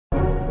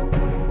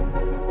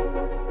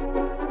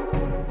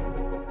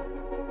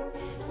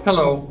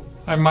Hello,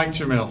 I'm Mike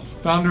Jamil,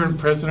 founder and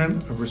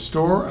president of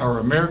Restore Our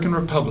American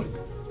Republic,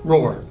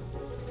 ROAR.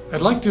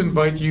 I'd like to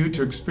invite you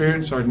to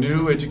experience our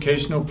new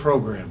educational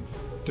program,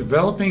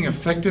 Developing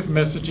Effective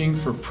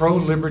Messaging for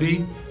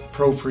Pro-Liberty,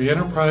 Pro-Free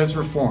Enterprise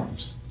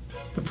Reforms.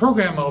 The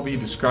program I'll be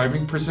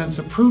describing presents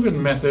a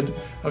proven method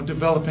of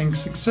developing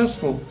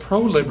successful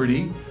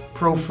pro-liberty,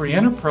 pro-free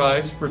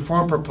enterprise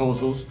reform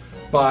proposals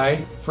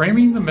by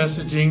framing the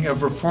messaging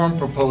of reform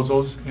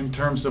proposals in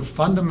terms of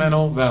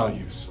fundamental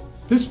values.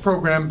 This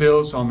program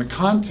builds on the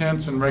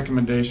contents and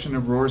recommendation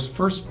of ROAR's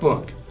first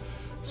book,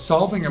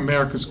 Solving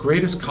America's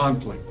Greatest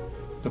Conflict,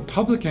 the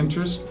Public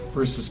Interest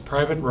versus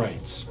Private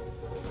Rights.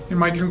 In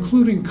my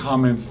concluding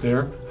comments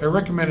there, I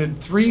recommended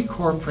 3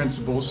 core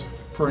principles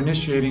for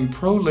initiating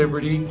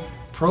pro-liberty,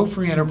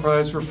 pro-free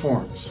enterprise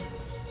reforms: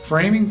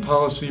 framing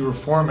policy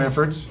reform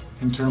efforts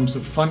in terms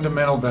of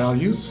fundamental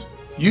values,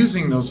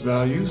 using those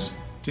values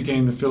to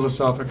gain the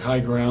philosophic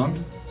high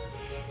ground,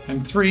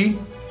 and 3,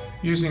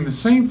 using the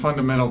same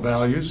fundamental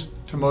values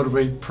to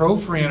motivate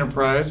pro-free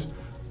enterprise,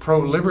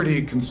 pro-liberty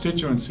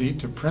constituency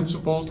to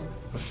principled,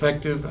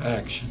 effective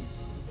action.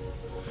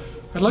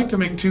 I'd like to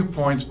make 2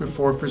 points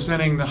before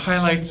presenting the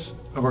highlights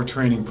of our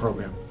training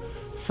program.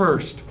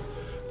 First,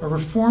 a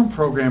reform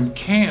program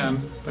can,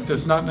 but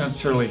does not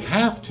necessarily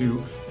have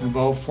to,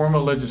 involve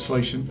formal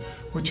legislation,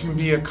 which can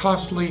be a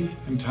costly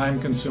and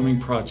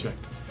time-consuming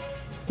project.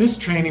 This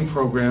training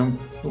program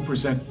will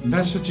present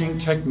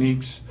messaging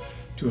techniques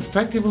to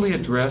effectively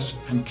address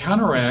and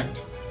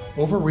counteract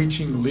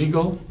overreaching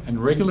legal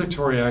and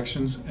regulatory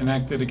actions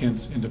enacted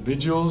against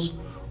individuals,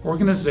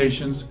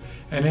 organizations,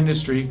 and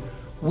industry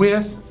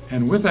with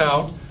and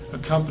without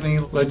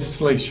accompanying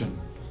legislation.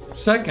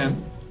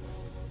 Second,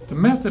 the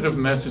method of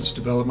message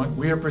development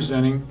we are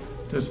presenting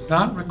does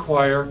not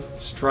require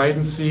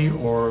stridency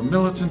or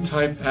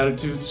militant-type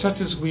attitudes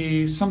such as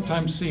we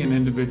sometimes see in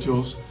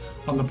individuals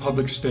on the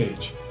public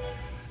stage.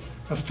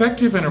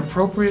 Effective and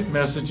appropriate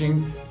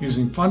messaging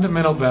using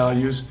fundamental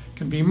values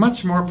can be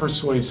much more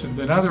persuasive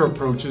than other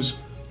approaches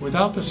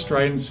without the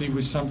stridency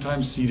we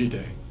sometimes see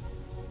today.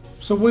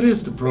 So what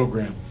is the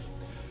program?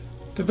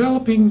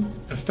 Developing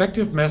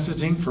Effective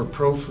Messaging for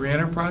Pro-Free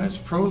Enterprise,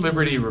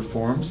 Pro-Liberty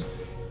Reforms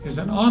is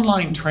an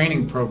online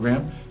training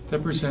program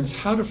that presents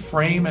how to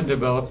frame and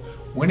develop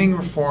winning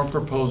reform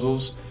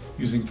proposals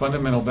using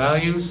fundamental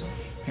values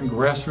and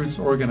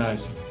grassroots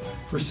organizing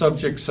for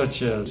subjects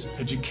such as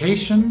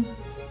education,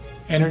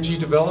 energy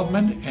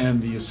development and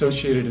the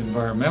associated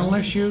environmental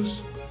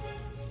issues,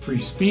 free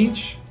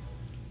speech,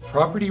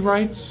 property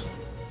rights,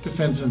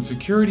 defense and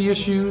security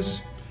issues,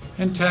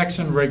 and tax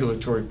and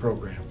regulatory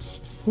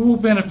programs. Who will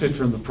benefit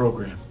from the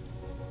program?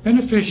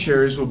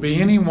 Beneficiaries will be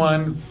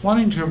anyone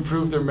wanting to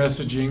improve their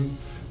messaging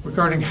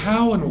regarding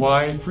how and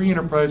why free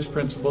enterprise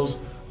principles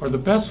are the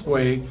best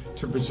way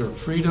to preserve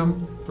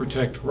freedom,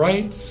 protect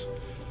rights,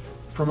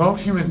 promote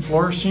human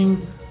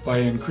flourishing by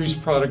increased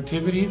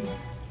productivity,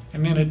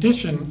 and in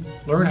addition,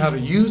 learn how to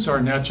use our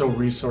natural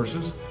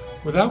resources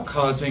without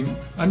causing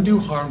undue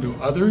harm to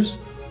others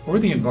or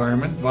the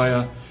environment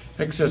via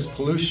excess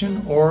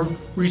pollution or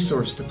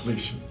resource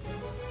depletion.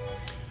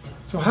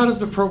 So how does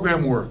the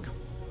program work?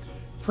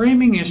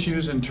 Framing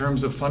issues in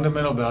terms of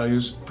fundamental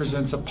values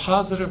presents a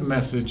positive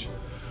message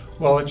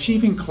while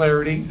achieving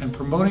clarity and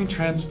promoting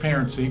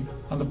transparency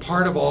on the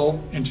part of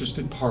all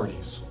interested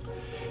parties.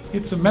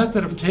 It's a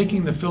method of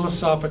taking the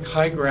philosophic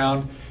high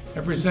ground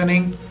and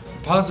presenting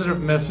a positive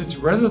message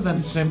rather than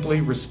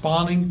simply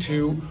responding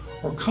to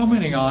or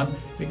commenting on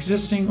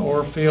existing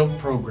or failed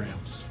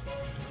programs.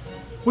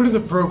 What are the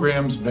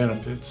program's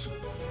benefits?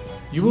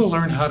 You will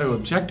learn how to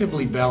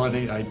objectively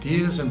validate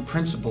ideas and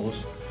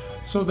principles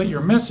so that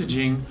your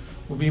messaging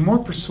will be more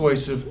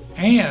persuasive,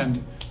 and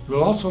you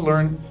will also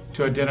learn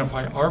to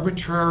identify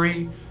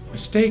arbitrary,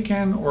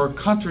 mistaken, or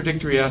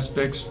contradictory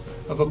aspects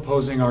of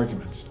opposing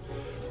arguments.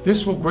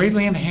 This will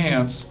greatly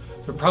enhance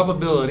the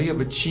probability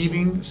of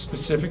achieving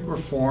specific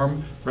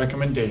reform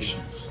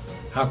recommendations.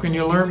 How can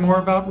you learn more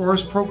about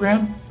ROAR's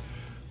program?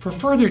 For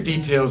further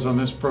details on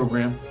this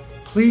program,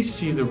 please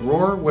see the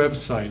ROAR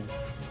website,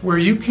 where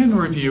you can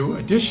review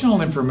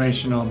additional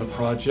information on the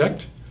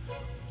project,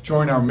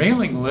 join our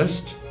mailing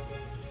list,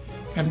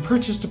 and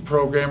purchase the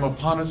program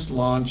upon its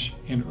launch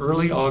in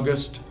early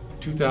August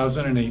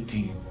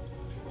 2018.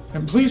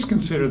 And please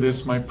consider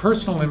this my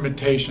personal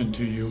invitation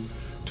to you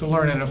to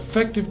learn an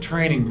effective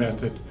training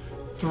method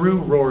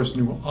through ROAR's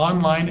new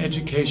online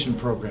education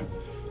program,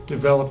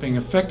 Developing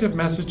Effective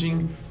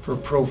Messaging for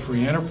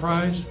Pro-Free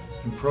Enterprise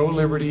and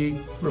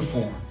Pro-Liberty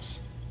Reforms.